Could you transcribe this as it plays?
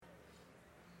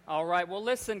All right, well,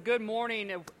 listen, good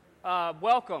morning.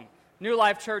 Welcome. New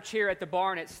Life Church here at the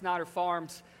barn at Snyder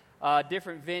Farms.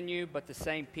 Different venue, but the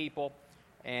same people.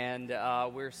 And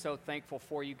we're so thankful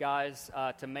for you guys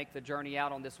to make the journey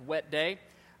out on this wet day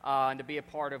and to be a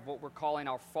part of what we're calling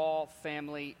our Fall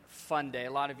Family Fun Day.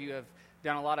 A lot of you have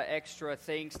done a lot of extra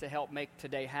things to help make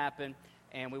today happen,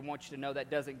 and we want you to know that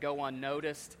doesn't go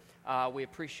unnoticed. We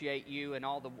appreciate you and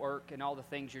all the work and all the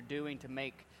things you're doing to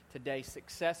make today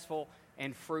successful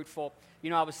and fruitful. You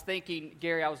know, I was thinking,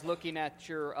 Gary, I was looking at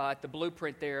your at the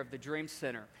blueprint there of the Dream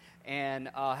Center and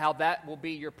how that will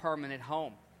be your permanent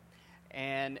home.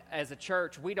 And as a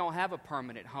church, we don't have a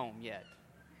permanent home yet.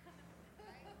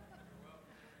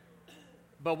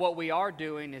 But what we are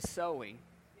doing is sowing.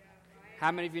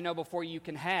 How many of you know before you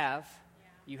can have,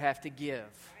 you have to give?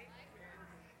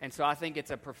 And so I think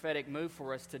it's a prophetic move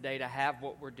for us today to have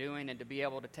what we're doing and to be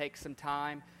able to take some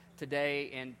time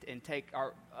today and take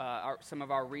our some of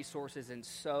our resources and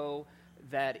sow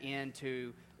that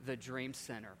into the Dream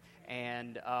Center.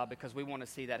 And because we want to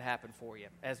see that happen for you,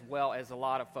 as well as a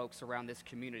lot of folks around this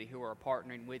community who are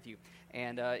partnering with you.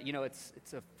 And, you know, it's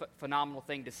a phenomenal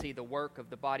thing to see the work of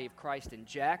the body of Christ in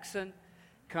Jackson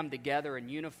come together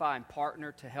and unify and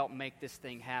partner to help make this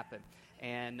thing happen.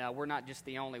 And we're not just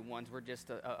the only ones. We're just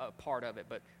a part of it,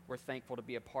 but we're thankful to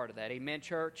be a part of that. Amen,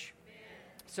 church? Amen.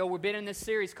 So we've been in this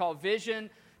series called Vision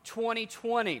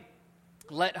 2020,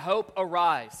 Let Hope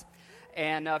Arise.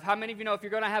 And how many of you know if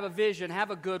you're going to have a vision, have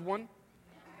a good one.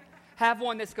 Have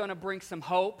one that's going to bring some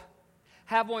hope.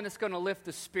 Have one that's going to lift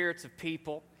the spirits of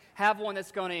people. Have one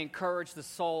that's going to encourage the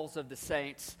souls of the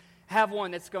saints. Have one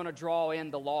that's going to draw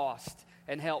in the lost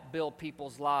and help build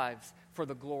people's lives for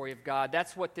the glory of God.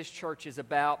 That's what this church is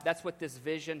about. That's what this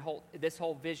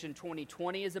whole Vision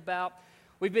 2020 is about.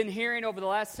 We've been hearing over the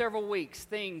last several weeks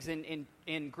things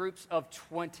in groups of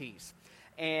 20s.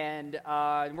 And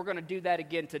we're going to do that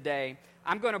again today.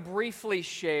 I'm going to briefly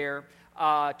share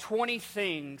 20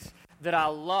 things that I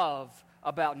love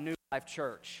about New Life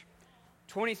Church.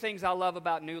 20 things I love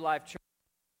about New Life Church.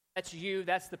 That's you.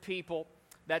 That's the people.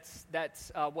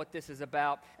 That's what this is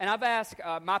about. And I've asked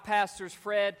my pastors,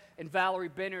 Fred and Valerie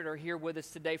Bennett, are here with us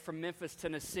today from Memphis,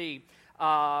 Tennessee.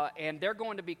 And they're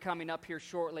going to be coming up here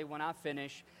shortly when I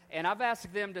finish. And I've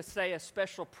asked them to say a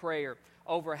special prayer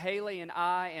over Haley and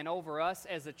I and over us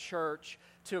as a church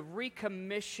to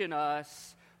recommission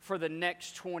us for the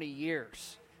next 20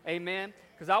 years. Amen?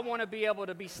 Because I want to be able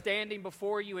to be standing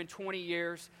before you in 20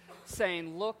 years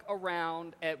saying, look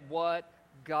around at what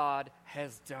God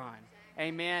has done.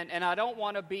 Amen? And I don't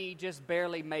want to be just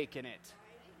barely making it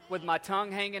with my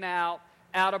tongue hanging out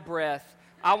of breath.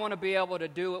 I want to be able to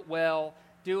do it well,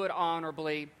 do it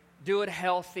honorably, do it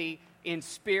healthy, in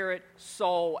spirit,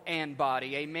 soul, and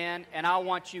body. Amen? And I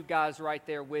want you guys right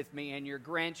there with me and your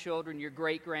grandchildren, your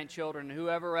great-grandchildren, and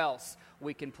whoever else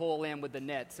we can pull in with the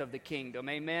nets of the kingdom.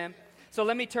 Amen? So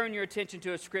let me turn your attention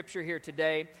to a scripture here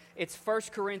today. It's 1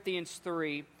 Corinthians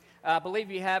 3. I believe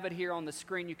you have it here on the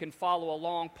screen. You can follow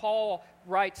along. Paul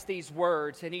writes these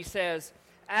words, and he says,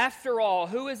 "After all,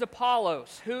 who is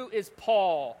Apollos? Who is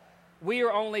Paul? We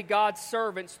are only God's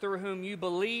servants through whom you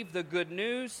believe the good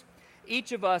news.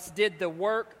 Each of us did the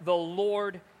work the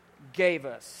Lord gave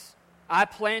us. I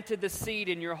planted the seed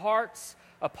in your hearts.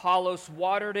 Apollos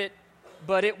watered it,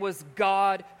 but it was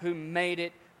God who made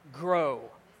it grow."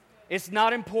 It's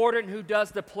not important who does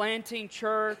the planting,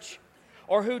 church,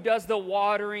 or who does the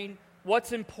watering.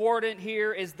 What's important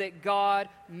here is that God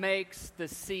makes the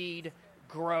seed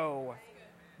grow.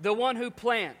 The one who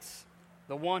plants,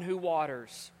 the one who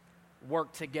waters,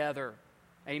 work together.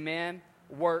 Amen?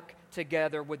 Work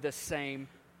together with the same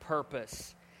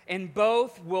purpose. And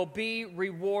both will be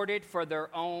rewarded for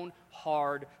their own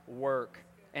hard work.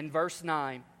 And verse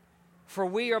 9, "For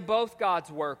we are both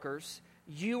God's workers.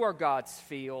 You are God's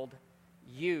field.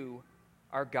 You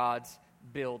are God's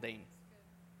building."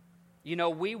 You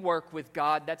know, we work with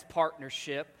God. That's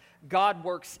partnership. God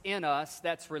works in us.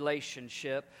 That's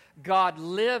relationship. God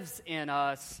lives in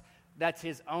us. That's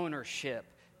His ownership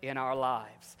in our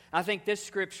lives. I think this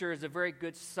scripture is a very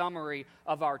good summary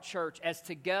of our church, as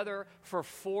together for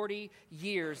 40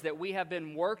 years that we have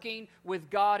been working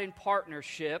with God in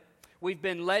partnership. We've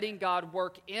been letting God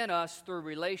work in us through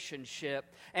relationship,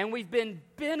 and we've been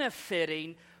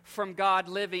benefiting from God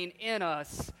living in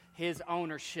us, His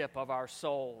ownership of our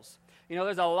souls. You know,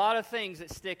 there's a lot of things that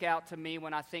stick out to me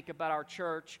when I think about our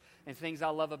church and things I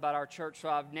love about our church, so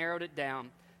I've narrowed it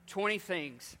down, 20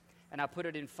 things, and I put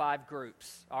it in 5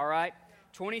 groups, all right?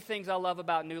 20 things I love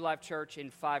about New Life Church in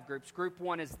 5 groups. Group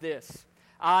 1 is this: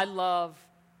 I love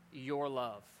your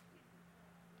love.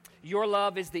 Your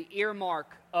love is the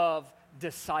earmark of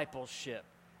discipleship.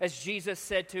 As Jesus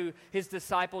said to his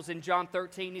disciples in John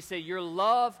 13, he said, your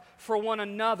love for one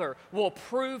another will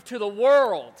prove to the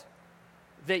world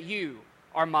that you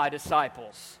are my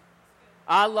disciples.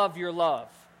 I love your love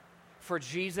for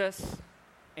Jesus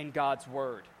and God's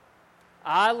Word.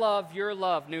 I love your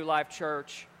love, New Life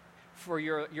Church, for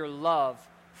your love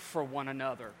for one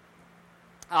another.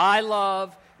 I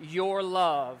love your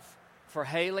love for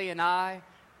Haley and I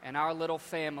and our little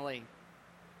family.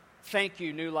 Thank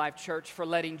you, New Life Church, for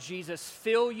letting Jesus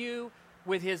fill you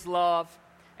with his love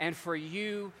and for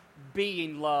you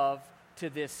being love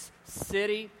to this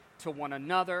city, to one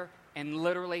another, and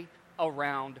literally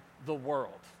around the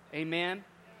world. Amen?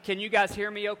 Can you guys hear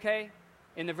me okay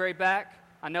in the very back?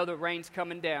 I know the rain's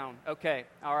coming down. Okay,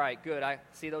 all right, good. I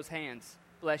see those hands.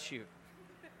 Bless you.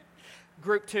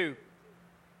 Group 2.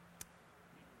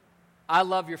 I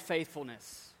love your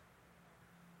faithfulness.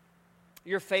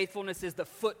 Your faithfulness is the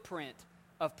footprint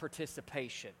of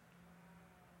participation.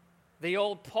 The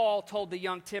old Paul told the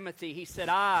young Timothy, he said,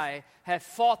 I have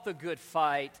fought the good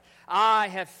fight. I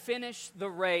have finished the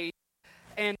race,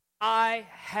 and I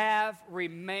have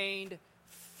remained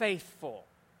faithful.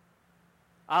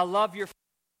 I love your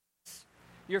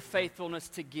faithfulness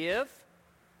to give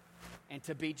and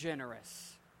to be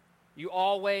generous. You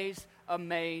always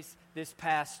amaze this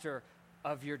pastor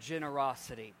of your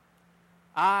generosity.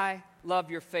 I love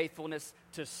your faithfulness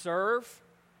to serve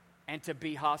and to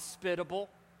be hospitable.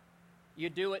 You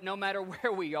do it no matter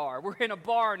where we are. We're in a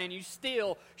barn and you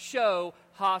still show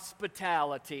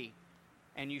hospitality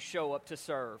and you show up to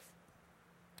serve.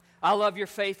 I love your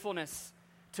faithfulness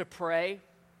to pray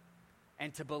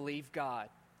and to believe God.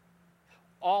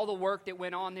 All the work that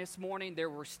went on this morning, there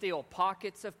were still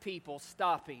pockets of people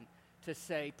stopping to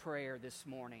say prayer this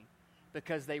morning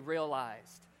because they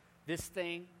realized this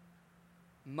thing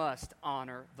must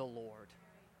honor the Lord.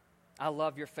 I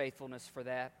love your faithfulness for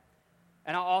that.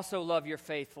 And I also love your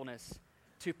faithfulness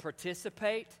to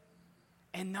participate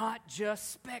and not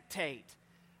just spectate.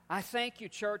 I thank you,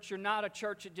 church. You're not a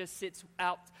church that just sits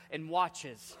out and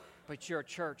watches, but you're a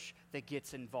church that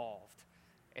gets involved.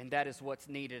 And that is what's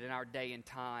needed in our day and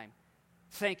time.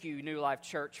 Thank you, New Life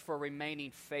Church, for remaining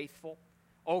faithful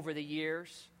over the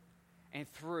years and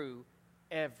through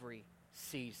every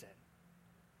season.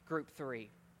 Group 3.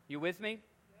 You with me?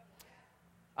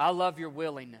 I love your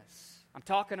willingness. I'm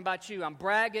talking about you. I'm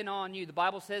bragging on you. The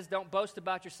Bible says don't boast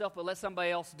about yourself, but let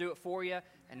somebody else do it for you.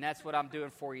 And that's what I'm doing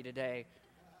for you today.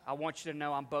 I want you to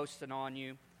know I'm boasting on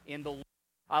you in the Lord.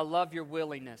 I love your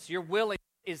willingness. Your willingness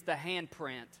is the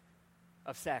handprint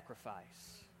of sacrifice.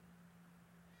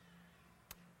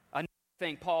 Another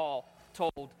thing Paul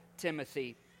told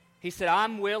Timothy, he said,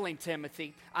 I'm willing,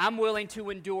 Timothy, I'm willing to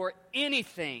endure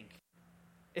anything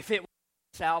if it was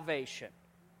salvation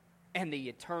and the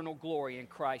eternal glory in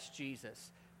Christ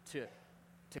Jesus to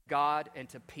God and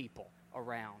to people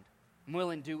around. I'm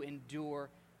willing to endure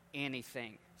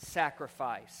anything.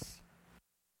 Sacrifice.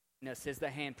 This is the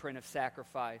handprint of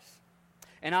sacrifice.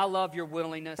 And I love your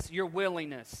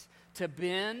willingness to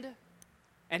bend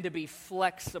and to be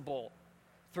flexible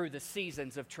through the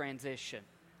seasons of transition.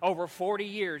 Over 40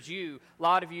 years, a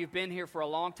lot of you have been here for a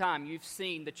long time. You've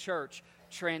seen the church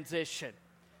transition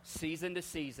season to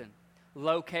season,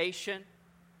 location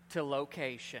to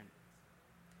location.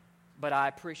 But I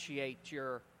appreciate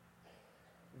your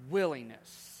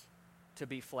willingness to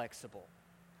be flexible.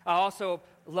 I also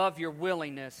love your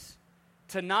willingness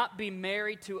to not be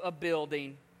married to a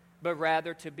building, but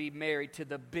rather to be married to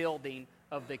the building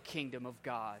of the kingdom of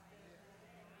God.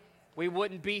 We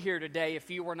wouldn't be here today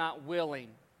if you were not willing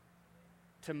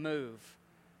to move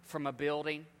from a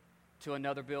building to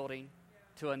another building,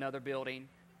 to another building,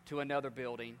 to another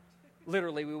building.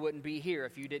 Literally, we wouldn't be here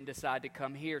if you didn't decide to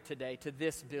come here today to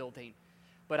this building.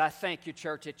 But I thank you,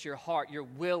 church, at your heart, you're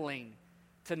willing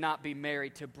to not be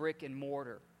married to brick and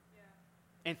mortar.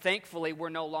 And thankfully, we're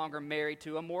no longer married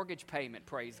to a mortgage payment,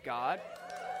 praise God.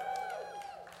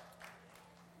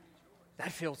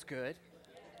 That feels good.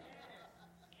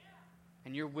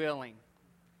 And you're willing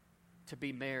to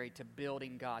be married to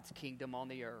building God's kingdom on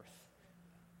the earth.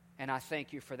 And I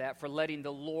thank you for that, for letting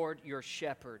the Lord, your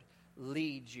shepherd,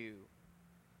 lead you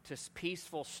to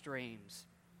peaceful streams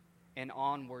and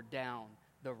onward down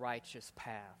the righteous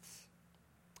paths.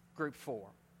 Group 4,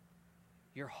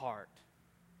 your heart.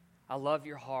 I love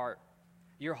your heart.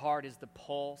 Your heart is the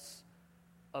pulse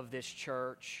of this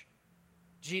church.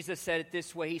 Jesus said it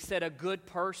this way. He said, a good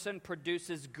person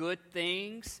produces good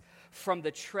things from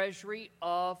the treasury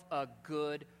of a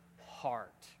good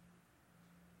heart.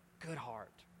 Good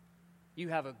heart. You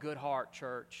have a good heart,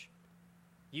 church.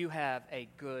 You have a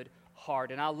good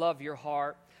heart. And I love your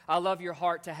heart. I love your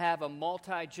heart to have a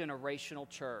multi-generational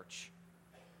church.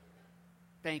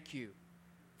 Thank you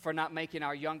for not making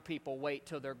our young people wait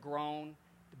till they're grown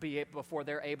before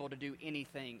they're able to do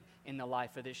anything in the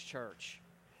life of this church.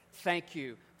 Thank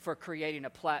you for creating a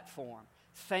platform.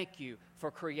 Thank you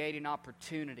for creating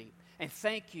opportunity. And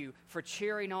thank you for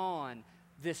cheering on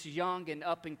this young and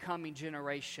up-and-coming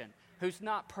generation who's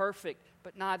not perfect,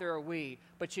 but neither are we.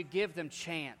 But you give them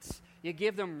chance. You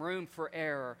give them room for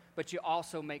error, but you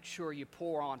also make sure you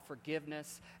pour on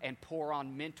forgiveness and pour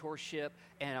on mentorship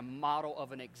and a model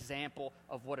of an example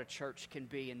of what a church can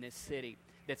be in this city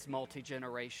that's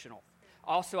multi-generational.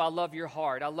 Also, I love your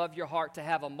heart. I love your heart to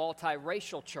have a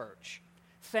multiracial church.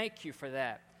 Thank you for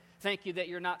that. Thank you that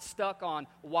you're not stuck on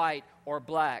white or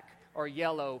black or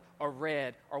yellow or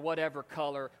red or whatever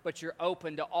color, but you're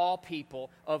open to all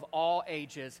people of all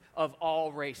ages, of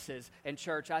all races. And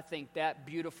church, I think that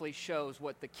beautifully shows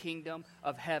what the kingdom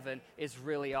of heaven is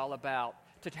really all about.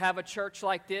 To have a church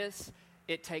like this,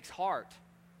 it takes heart.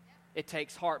 It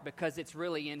takes heart because it's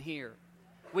really in here.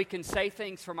 We can say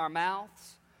things from our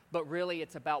mouths, but really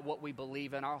it's about what we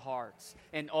believe in our hearts.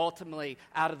 And ultimately,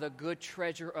 out of the good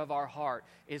treasure of our heart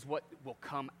is what will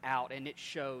come out. And it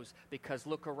shows because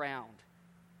look around.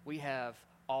 We have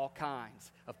all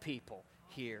kinds of people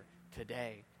here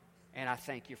today. And I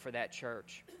thank you for that,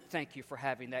 church. Thank you for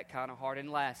having that kind of heart.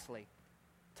 And lastly,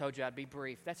 I told you I'd be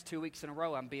brief. That's 2 weeks in a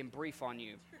row I'm being brief on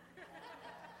you.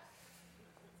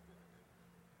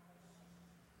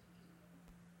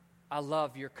 I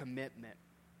love your commitment.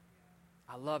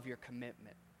 I love your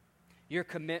commitment. Your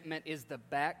commitment is the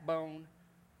backbone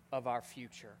of our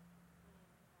future.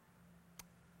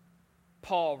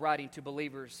 Paul, writing to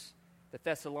believers, the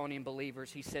Thessalonian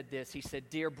believers, he said this. He said,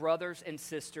 "Dear brothers and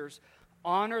sisters,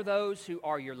 honor those who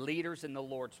are your leaders in the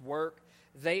Lord's work.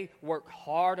 They work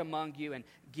hard among you and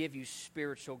give you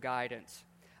spiritual guidance.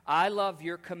 I love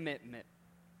your commitment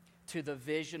to the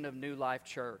vision of New Life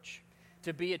Church,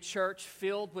 to be a church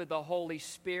filled with the Holy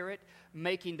Spirit,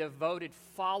 making devoted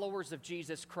followers of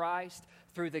Jesus Christ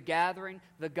through the gathering,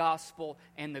 the gospel,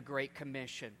 and the Great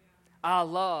Commission." I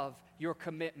love your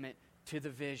commitment to the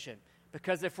vision,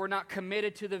 because if we're not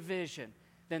committed to the vision,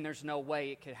 then there's no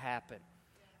way it could happen.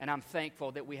 And I'm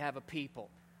thankful that we have a people,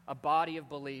 a body of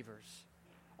believers,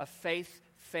 a faith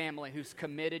family who's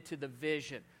committed to the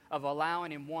vision of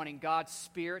allowing and wanting God's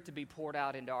Spirit to be poured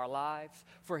out into our lives,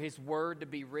 for His Word to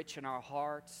be rich in our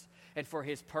hearts, and for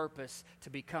His purpose to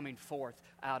be coming forth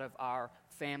out of our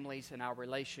families and our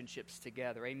relationships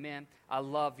together. Amen. I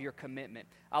love your commitment.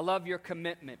 I love your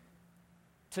commitment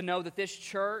to know that this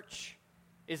church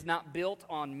is not built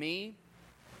on me,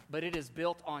 but it is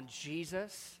built on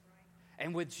Jesus.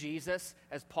 And with Jesus,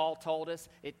 as Paul told us,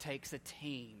 it takes a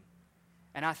team.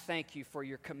 And I thank you for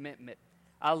your commitment.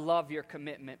 I love your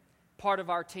commitment. Part of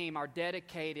our team, our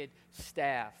dedicated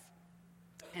staff,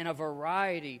 and a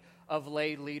variety of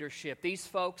lay leadership. These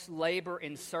folks labor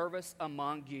in service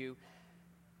among you,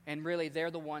 and really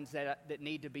they're the ones that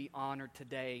need to be honored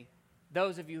today.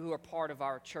 Those of you who are part of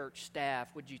our church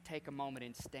staff, would you take a moment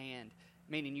and stand?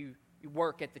 Meaning you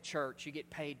work at the church, you get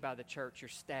paid by the church, your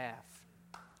staff.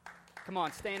 Come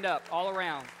on, stand up all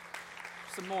around.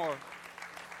 Some more.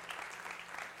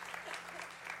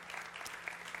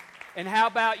 And how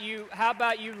about you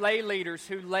lay leaders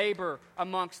who labor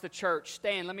amongst the church?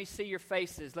 Stand. Let me see your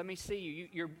faces. Let me see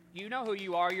you. You know who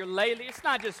you are. You're lay leaders. It's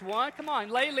not just one. Come on.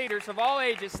 Lay leaders of all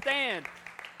ages, stand.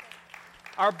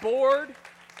 Our board,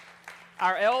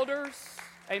 our elders,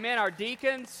 amen, our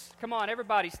deacons. Come on,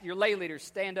 everybody. Your lay leaders,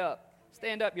 stand up.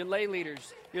 Stand up, your lay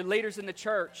leaders. Your leaders in the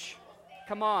church.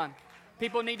 Come on.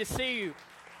 People need to see you.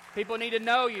 People need to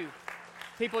know you.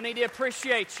 People need to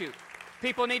appreciate you.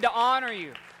 People need to honor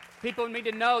you. People need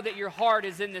to know that your heart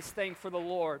is in this thing for the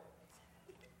Lord.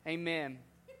 Amen.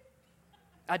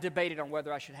 I debated on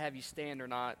whether I should have you stand or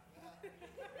not,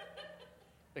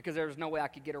 because there was no way I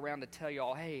could get around to tell you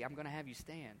all, hey, I'm going to have you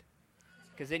stand.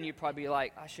 Because then you'd probably be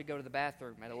like, I should go to the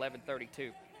bathroom at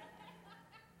 11:32.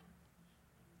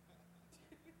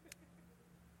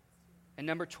 And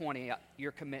number 20,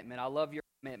 your commitment. I love your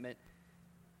commitment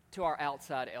to our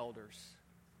outside elders.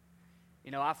 You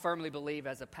know, I firmly believe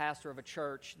as a pastor of a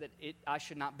church that I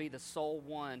should not be the sole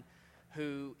one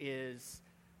who is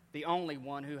the only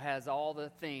one who has all the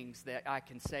things that I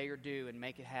can say or do and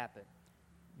make it happen.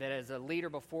 That as a leader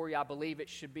before you, I believe it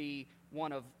should be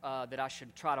one of that I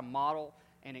should try to model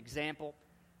an example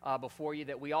before you,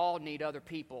 that we all need other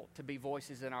people to be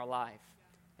voices in our life.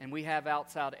 And we have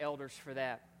outside elders for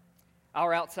that.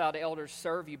 Our outside elders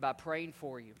serve you by praying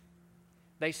for you.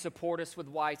 They support us with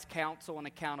wise counsel and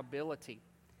accountability.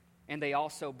 And they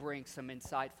also bring some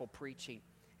insightful preaching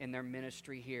in their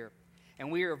ministry here.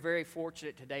 And we are very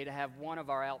fortunate today to have one of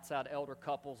our outside elder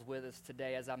couples with us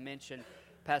today. As I mentioned,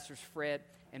 Pastors Fred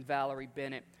and Valerie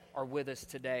Bennett are with us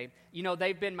today. You know,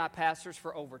 they've been my pastors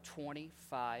for over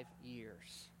 25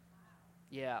 years.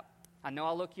 Yeah, I know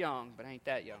I look young, but I ain't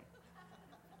that young.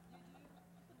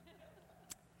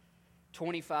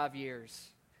 25 years.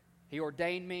 He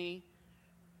ordained me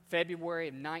February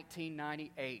of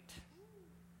 1998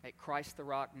 at Christ the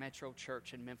Rock Metro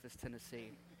Church in Memphis,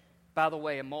 Tennessee. By the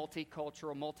way, a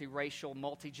multicultural, multiracial,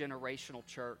 multi-generational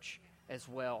church as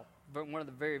well. But one of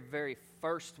the very, very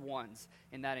first ones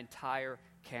in that entire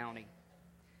county.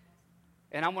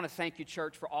 And I want to thank you,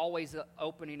 church, for always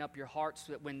opening up your hearts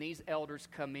so that when these elders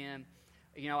come in,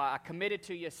 you know, I committed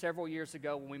to you several years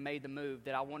ago when we made the move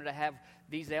that I wanted to have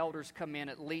these elders come in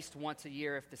at least once a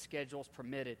year if the schedule's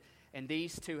permitted. And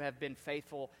these two have been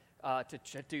faithful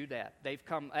to do that. They've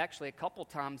come actually a couple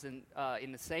times in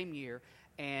the same year,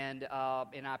 and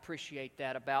I appreciate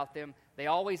that about them. They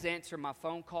always answer my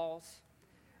phone calls,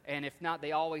 and if not,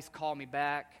 they always call me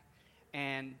back.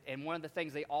 And one of the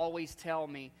things they always tell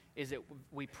me is that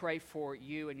we pray for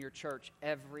you and your church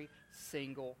every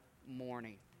single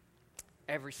morning.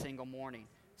 Every single morning.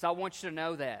 So I want you to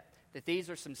know that these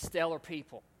are some stellar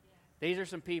people. These are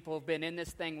some people who have been in this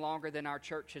thing longer than our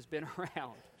church has been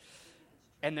around.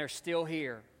 And they're still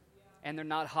here. And they're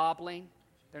not hobbling.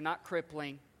 They're not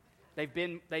crippling. They've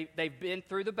been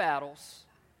through the battles.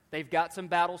 They've got some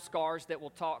battle scars that will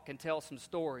talk and tell some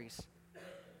stories.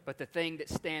 But the thing that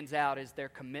stands out is their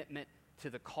commitment to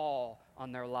the call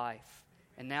on their life.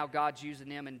 And now God's using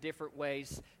them in different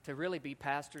ways to really be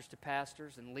pastors to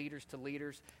pastors and leaders to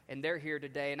leaders. And they're here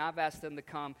today. And I've asked them to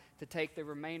come to take the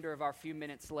remainder of our few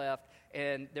minutes left.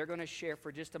 And they're going to share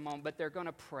for just a moment. But they're going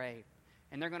to pray.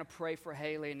 And they're going to pray for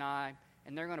Haley and I.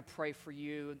 And they're going to pray for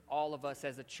you and all of us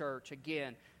as a church.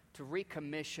 Again, to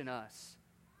recommission us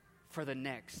for the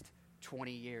next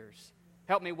 20 years.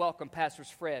 Help me welcome Pastors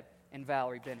Fred and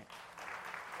Valerie Bennett.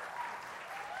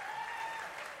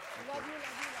 Love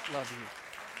you. Love you.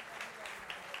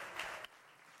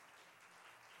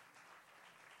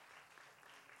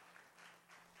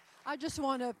 I just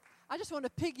want to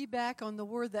piggyback on the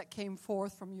word that came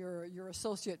forth from your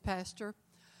associate pastor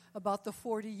about the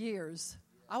 40 years.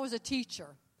 I was a teacher,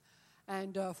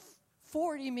 and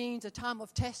 40 means a time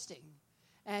of testing.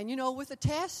 And, you know, with a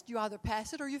test, you either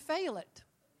pass it or you fail it.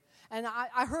 And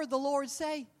I heard the Lord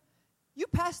say, you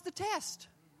passed the test.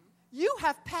 You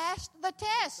have passed the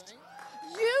test.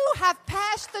 You have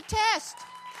passed the test.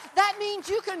 That means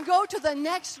you can go to the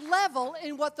next level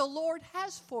in what the Lord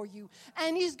has for you.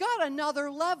 And He's got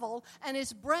another level, and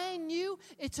it's brand new.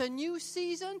 It's a new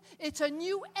season. It's a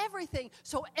new everything.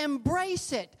 So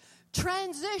embrace it.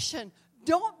 Transition.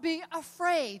 Don't be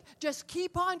afraid. Just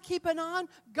keep on keeping on.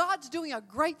 God's doing a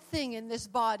great thing in this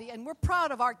body, and we're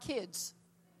proud of our kids.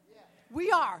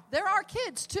 We are. They're our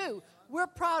kids, too. We're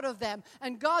proud of them,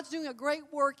 and God's doing a great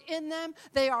work in them.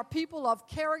 They are people of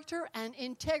character and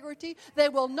integrity. They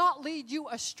will not lead you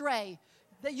astray.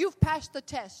 That you've passed the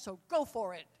test, so go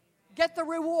for it. Get the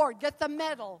reward, get the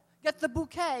medal, get the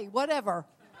bouquet, whatever.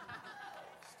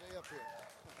 Stay up here.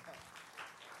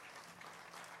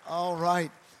 All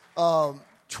right.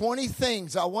 20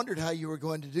 things. I wondered how you were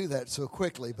going to do that so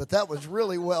quickly, but that was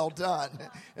really well done.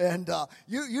 And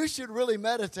you should really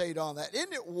meditate on that.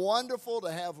 Isn't it wonderful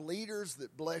to have leaders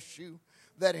that bless you,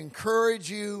 that encourage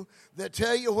you, that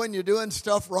tell you when you're doing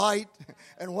stuff right,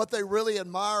 and what they really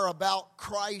admire about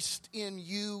Christ in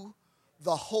you,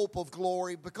 the hope of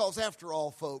glory? Because after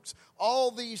all, folks, all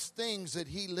these things that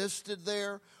he listed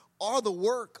there are the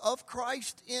work of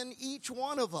Christ in each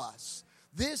one of us.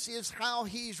 This is how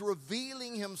he's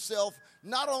revealing himself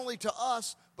not only to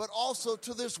us, but also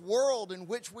to this world in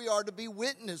which we are to be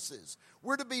witnesses.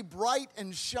 We're to be bright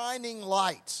and shining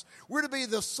lights. We're to be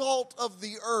the salt of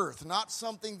the earth, not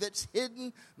something that's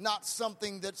hidden, not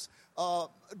something that's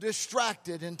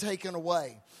distracted and taken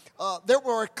away. There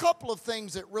were a couple of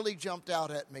things that really jumped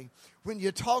out at me when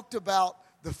you talked about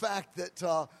the fact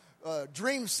that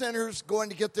Dream Center's going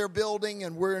to get their building,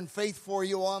 and we're in faith for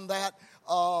you on that.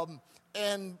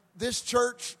 And this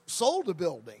church sold a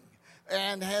building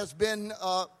and has been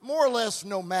more or less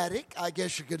nomadic, I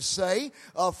guess you could say,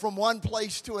 from one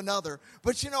place to another.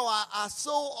 But, you know, I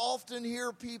so often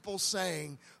hear people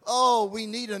saying, oh, we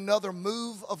need another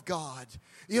move of God.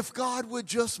 If God would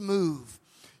just move.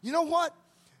 You know what?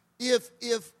 If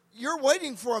you're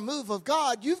waiting for a move of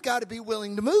God, you've got to be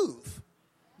willing to move.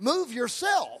 Move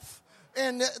yourself.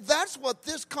 And that's what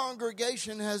this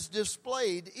congregation has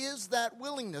displayed, is that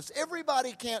willingness.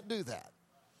 Everybody can't do that.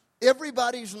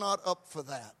 Everybody's not up for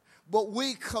that. but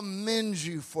we commend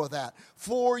you for that,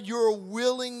 for your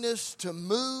willingness to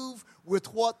move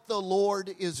with what the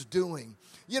Lord is doing.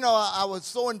 You know, I was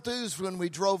so enthused when we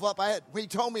drove up. He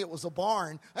told me it was a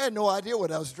barn. I had no idea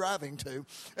what I was driving to.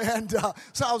 And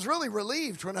so I was really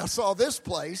relieved when I saw this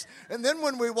place. And then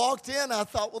when we walked in, I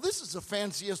thought, well, this is the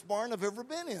fanciest barn I've ever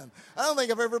been in. I don't think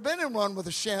I've ever been in one with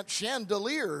a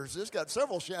chandeliers. It's got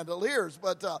several chandeliers,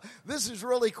 but this is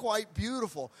really quite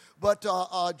beautiful. But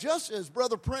just as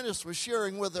Brother Prentice was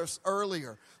sharing with us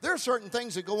earlier, there are certain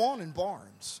things that go on in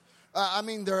barns. I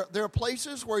mean, there are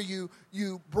places where you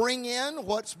bring in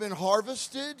what's been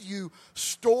harvested. You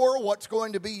store what's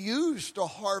going to be used to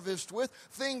harvest with.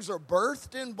 Things are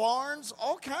birthed in barns.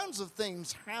 All kinds of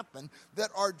things happen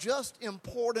that are just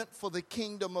important for the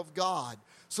kingdom of God.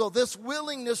 So this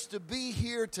willingness to be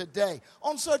here today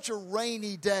on such a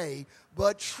rainy day,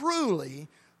 but truly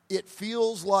it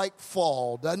feels like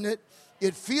fall, doesn't it?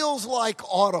 It feels like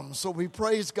autumn, so we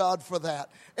praise God for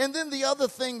that. And then the other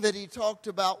thing that he talked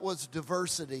about was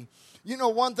diversity. You know,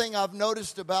 one thing I've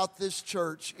noticed about this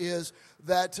church is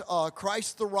that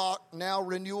Christ the Rock, now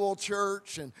Renewal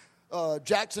Church, and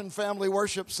Jackson Family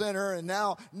Worship Center, and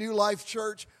now New Life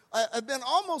Church, have been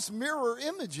almost mirror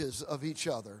images of each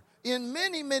other in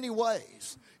many, many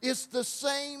ways. It's the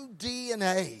same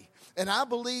DNA. And I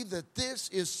believe that this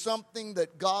is something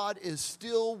that God is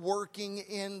still working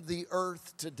in the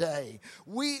earth today.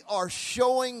 We are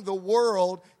showing the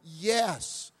world,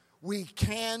 yes, we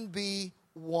can be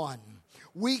one.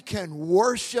 We can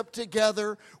worship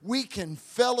together. We can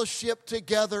fellowship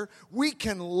together. We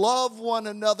can love one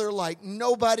another like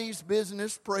nobody's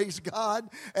business, praise God.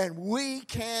 And we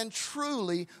can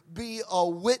truly be a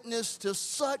witness to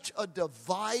such a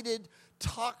divided,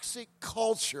 toxic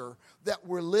culture that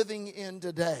we're living in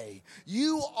today.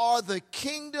 You are the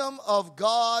kingdom of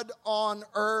God on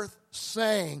earth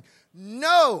saying,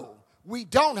 no, we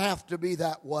don't have to be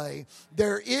that way.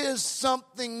 There is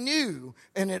something new,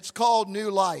 and it's called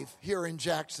New Life here in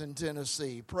Jackson,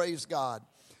 Tennessee. Praise God.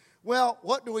 Well,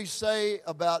 what do we say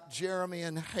about Jeremy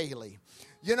and Haley?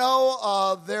 You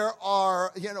know,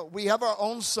 we have our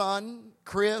own son,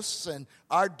 Chris, and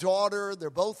our daughter.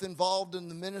 They're both involved in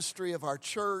the ministry of our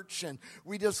church, and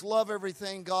we just love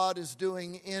everything God is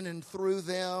doing in and through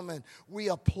them, and we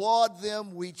applaud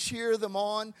them. We cheer them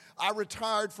on. I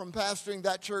retired from pastoring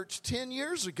that church 10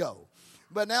 years ago,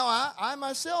 but now I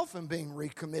myself am being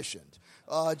recommissioned.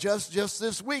 Just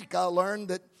this week, I learned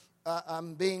that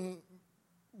I'm being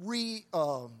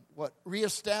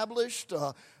reestablished,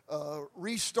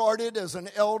 restarted as an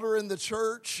elder in the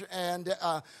church and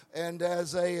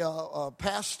as a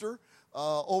pastor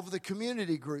over the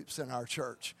community groups in our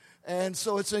church. And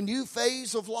so it's a new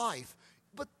phase of life.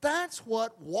 But that's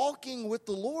what walking with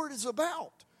the Lord is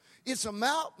about. It's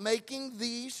about making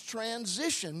these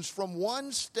transitions from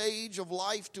one stage of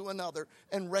life to another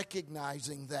and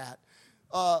recognizing that.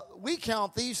 We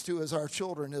count these two as our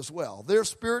children as well. They're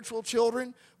spiritual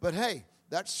children, but hey,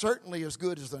 that's certainly as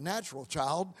good as the natural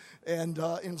child, and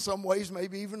in some ways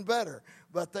maybe even better.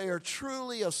 But they are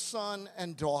truly a son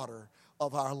and daughter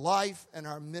of our life and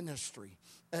our ministry.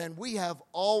 And we have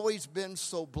always been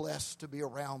so blessed to be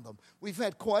around them. We've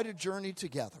had quite a journey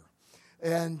together.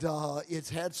 And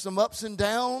it's had some ups and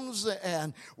downs,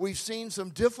 and we've seen some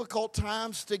difficult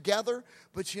times together.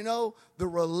 But, you know, the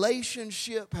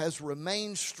relationship has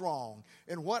remained strong.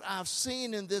 And what I've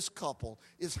seen in this couple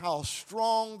is how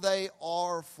strong they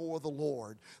are for the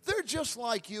Lord. They're just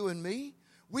like you and me.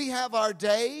 We have our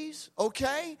days,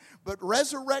 okay? But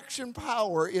resurrection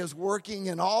power is working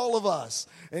in all of us.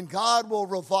 And God will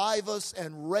revive us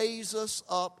and raise us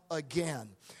up again.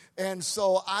 And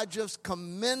so I just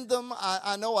commend them.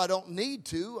 I know I don't need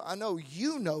to. I know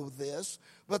you know this.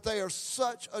 But they are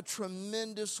such a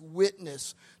tremendous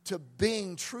witness to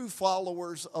being true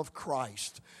followers of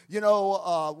Christ. You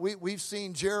know, we've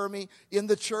seen Jeremy in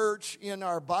the church, in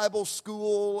our Bible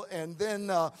school, and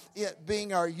then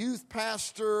being our youth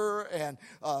pastor, and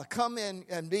come in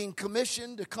and being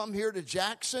commissioned to come here to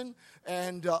Jackson,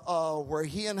 and where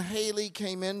he and Haley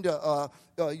came into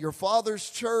your father's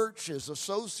church as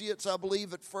associates, I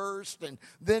believe, at first, and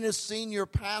then as senior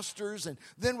pastors, and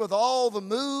then with all the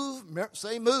move.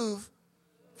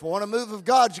 If you want to move of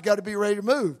God, you got to be ready to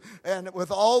move. And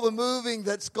with all the moving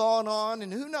that's gone on,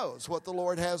 and who knows what the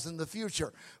Lord has in the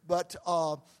future. But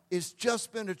it's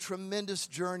just been a tremendous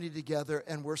journey together,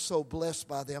 and we're so blessed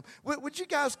by them. Would you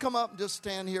guys come up and just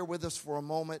stand here with us for a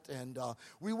moment? And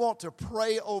we want to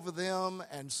pray over them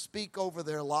and speak over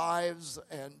their lives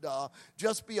and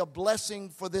just be a blessing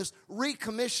for this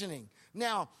recommissioning.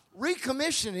 Now,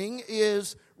 recommissioning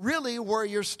is really where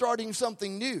you're starting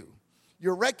something new.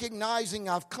 You're recognizing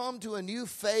I've come to a new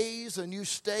phase, a new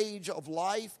stage of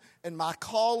life and my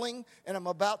calling, and I'm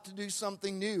about to do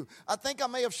something new. I think I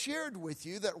may have shared with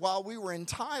you that while we were in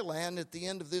Thailand at the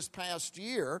end of this past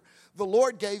year, the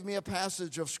Lord gave me a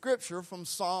passage of Scripture from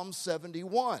Psalm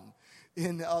 71.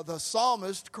 And the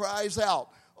psalmist cries out,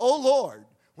 "O Lord,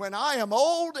 when I am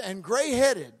old and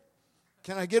gray-headed,"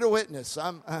 can I get a witness?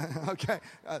 Okay.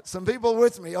 Some people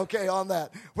with me, okay, on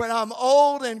that. "When I'm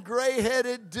old and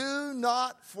gray-headed, do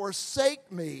not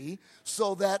forsake me,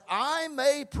 so that I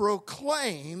may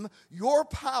proclaim your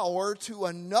power to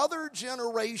another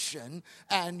generation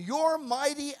and your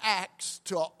mighty acts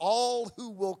to all who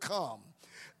will come."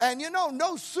 And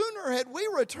no sooner had we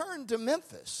returned to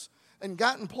Memphis and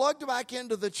gotten plugged back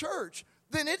into the church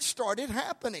than it started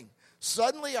happening.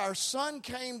 Suddenly, our son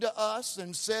came to us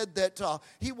and said that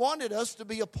he wanted us to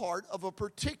be a part of a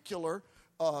particular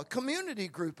community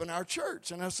group in our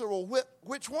church. And I said, "Well,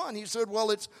 which one?" He said,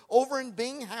 "Well, it's over in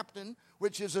Binghamton,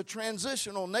 which is a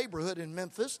transitional neighborhood in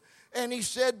Memphis." And he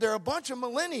said, "They're a bunch of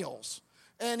millennials."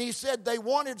 And he said they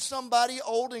wanted somebody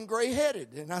old and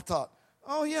gray-headed. And I thought,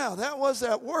 oh, yeah, that was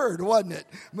that word, wasn't it?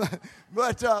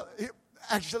 But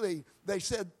actually, they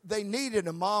said they needed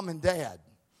a mom and dad.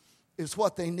 Is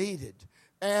what they needed.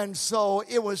 And so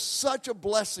it was such a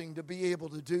blessing to be able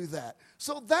to do that.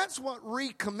 So that's what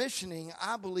recommissioning,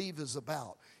 I believe, is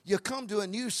about. You come to a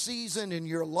new season in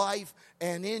your life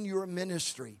and in your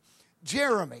ministry.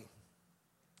 Jeremy.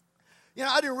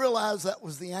 I didn't realize that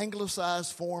was the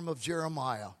anglicized form of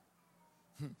Jeremiah.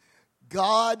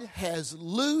 God has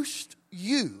loosed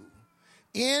you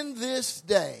in this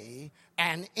day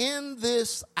and in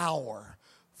this hour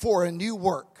for a new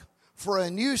work, for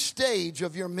a new stage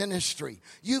of your ministry.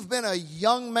 You've been a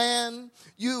young man,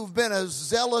 you've been a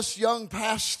zealous young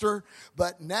pastor,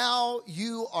 but now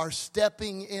you are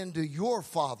stepping into your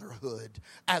fatherhood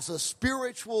as a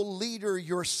spiritual leader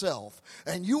yourself.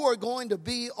 And you are going to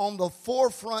be on the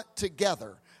forefront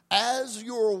together as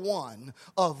you're one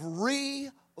of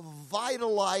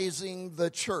revitalizing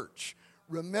the church.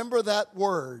 Remember that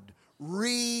word,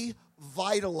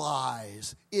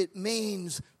 revitalize. It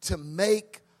means to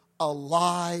make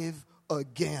alive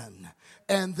again.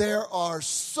 And there are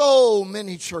so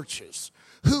many churches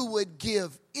who would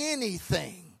give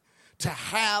anything to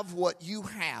have what you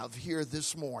have here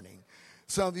this morning.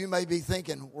 Some of you may be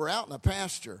thinking, we're out in a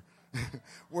pasture,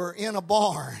 we're in a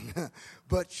barn,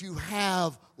 but you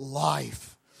have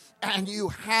life. And you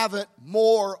have it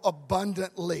more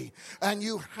abundantly. And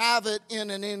you have it in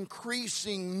an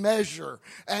increasing measure.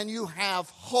 And you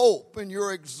have hope. And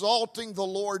you're exalting the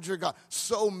Lord your God.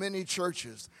 So many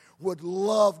churches would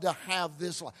love to have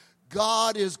this life.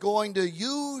 God is going to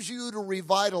use you to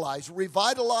revitalize.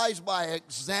 Revitalize by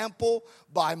example,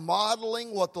 by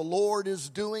modeling what the Lord is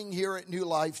doing here at New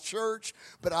Life Church.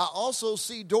 But I also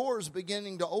see doors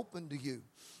beginning to open to you.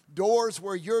 Doors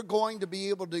where you're going to be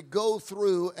able to go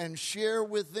through and share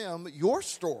with them your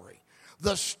story.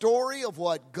 The story of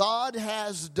what God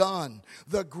has done.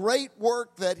 The great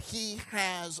work that He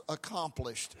has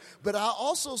accomplished. But I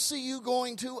also see you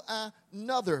going to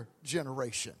another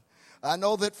generation. I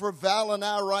know that for Val and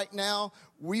I right now,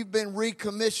 we've been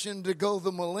recommissioned to go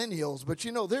the millennials. But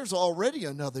there's already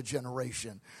another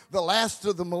generation. The last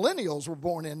of the millennials were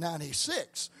born in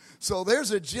 96. So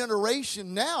there's a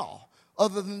generation now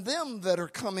other than them that are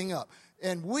coming up.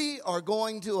 And we are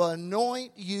going to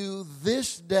anoint you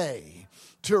this day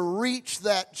to reach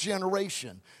that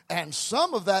generation. And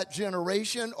some of that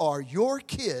generation are your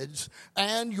kids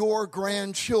and your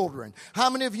grandchildren. How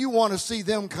many of you want to see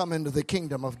them come into the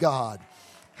kingdom of God?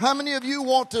 How many of you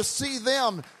want to see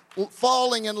them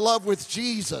falling in love with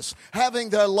Jesus, having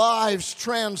their lives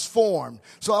transformed?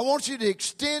 So I want you to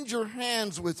extend your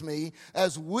hands with me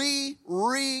as we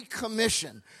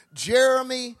recommission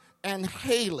Jeremy and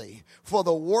Haley for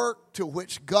the work to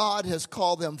which God has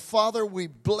called them. Father, we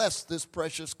bless this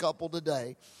precious couple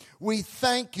today. We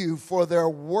thank you for their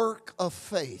work of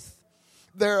faith,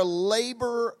 their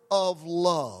labor of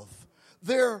love,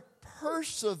 their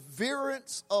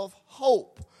perseverance of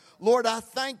hope. Lord, I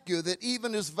thank you that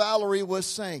even as Valerie was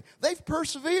saying, they've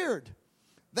persevered.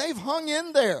 They've hung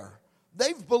in there.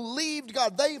 They've believed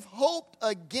God. They've hoped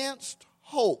against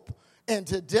hope. And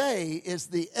today is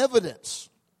the evidence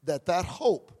that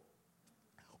hope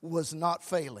was not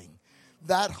failing.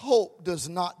 That hope does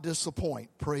not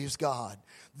disappoint, praise God.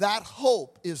 That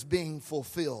hope is being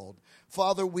fulfilled.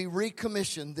 Father, we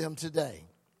recommission them today.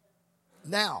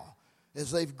 Now,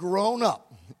 as they've grown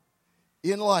up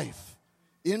in life,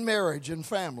 in marriage and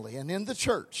family, and in the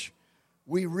church,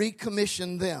 we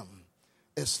recommission them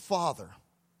as father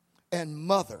and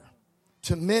mother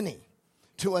to many,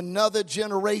 to another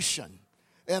generation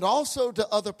and also to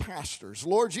other pastors.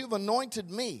 Lord, you've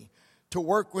anointed me to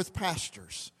work with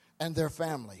pastors and their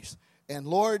families. And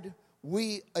Lord,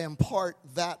 we impart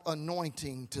that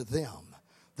anointing to them,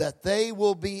 that they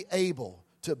will be able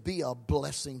to be a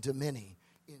blessing to many.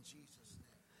 In Jesus'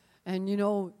 name. And you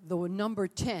know, the number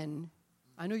 10,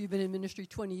 I know you've been in ministry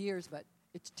 20 years, but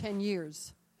it's 10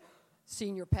 years.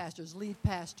 Senior pastors, lead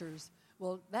pastors.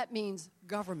 Well, that means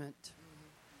government.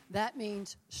 That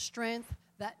means strength.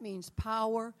 That means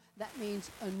power. That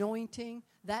means anointing.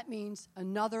 That means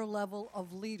another level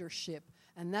of leadership.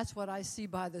 And that's what I see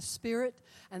by the Spirit.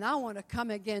 And I want to come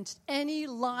against any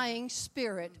lying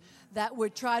spirit that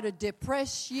would try to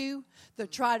depress you,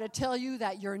 that try to tell you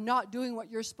that you're not doing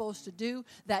what you're supposed to do,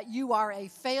 that you are a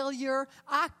failure.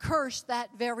 I curse that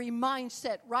very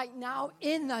mindset right now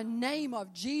in the name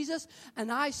of Jesus.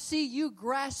 And I see you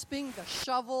grasping the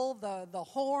shovel, the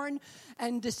horn,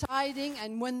 and deciding,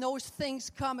 and when those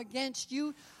things come against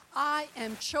you, I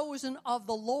am chosen of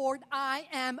the Lord. I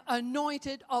am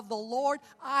anointed of the Lord.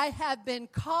 I have been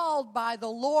called by the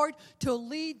Lord to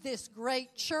lead this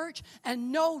great church,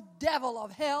 and no devil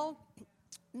of hell,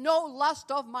 no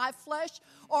lust of my flesh,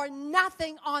 or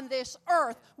nothing on this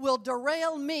earth will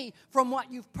derail me from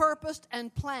what you've purposed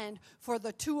and planned for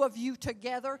the two of you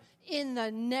together in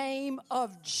the name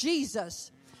of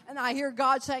Jesus. And I hear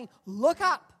God saying, look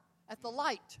up at the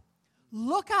light.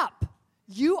 Look up.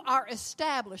 You are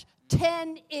established.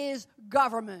 10 is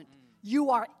government. You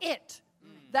are it.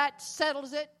 That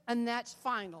settles it, and that's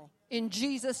final. In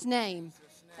Jesus' name.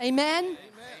 Amen?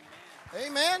 Amen.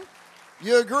 Amen.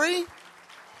 You agree?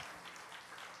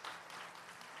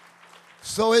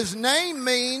 So his name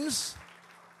means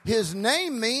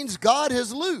God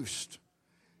has loosed.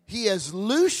 He has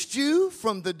loosed you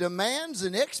from the demands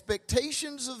and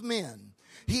expectations of men.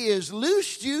 He has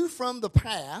loosed you from the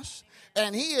past.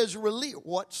 And he is released.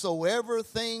 Whatsoever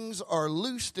things are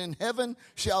loosed in heaven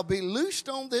shall be loosed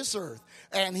on this earth.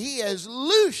 And he has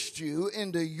loosed you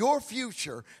into your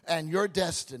future and your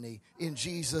destiny in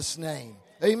Jesus' name.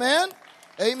 Amen?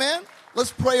 Amen?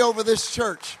 Let's pray over this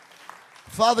church.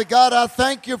 Father God, I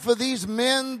thank you for these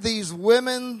men, these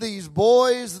women, these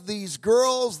boys, these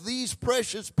girls, these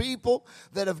precious people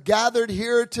that have gathered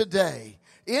here today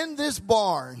in this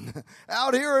barn,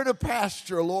 out here in a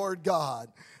pasture, Lord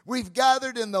God. We've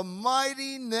gathered in the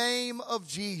mighty name of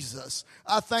Jesus.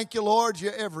 I thank you, Lord,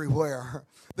 you're everywhere.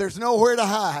 There's nowhere to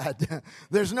hide.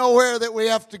 There's nowhere that we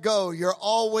have to go. You're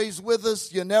always with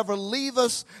us. You never leave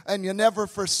us, and you never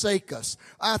forsake us.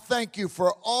 I thank you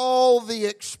for all the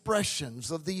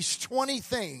expressions of these 20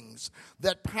 things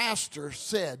that Pastor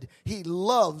said he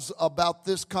loves about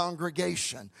this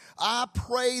congregation. I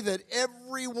pray that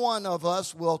every one of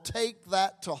us will take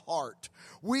that to heart.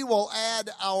 We will add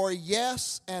our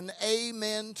yes and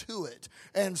amen to it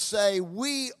and say,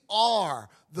 we are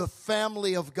the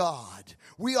family of God.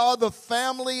 We are the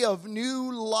family of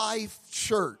New Life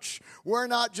Church. We're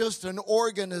not just an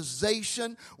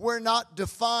organization. We're not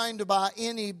defined by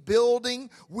any building.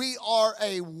 We are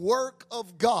a work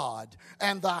of God,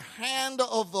 and the hand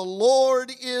of the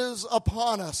Lord is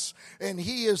upon us, and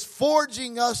he is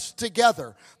forging us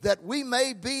together that we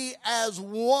may be as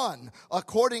one,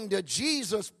 according to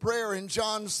Jesus' prayer in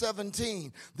John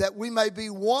 17, that we may be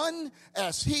one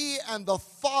as he and the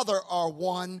Father are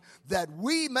one, that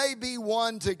we may be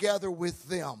one together with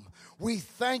them. We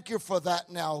thank you for that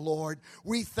now, Lord.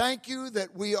 We thank you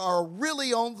that we are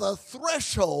really on the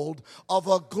threshold of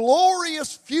a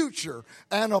glorious future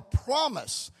and a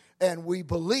promise. And we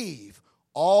believe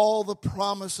all the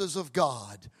promises of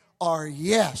God are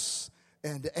yes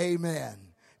and amen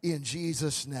in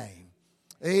Jesus' name.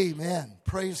 Amen.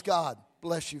 Praise God.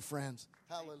 Bless you, friends.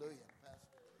 Hallelujah.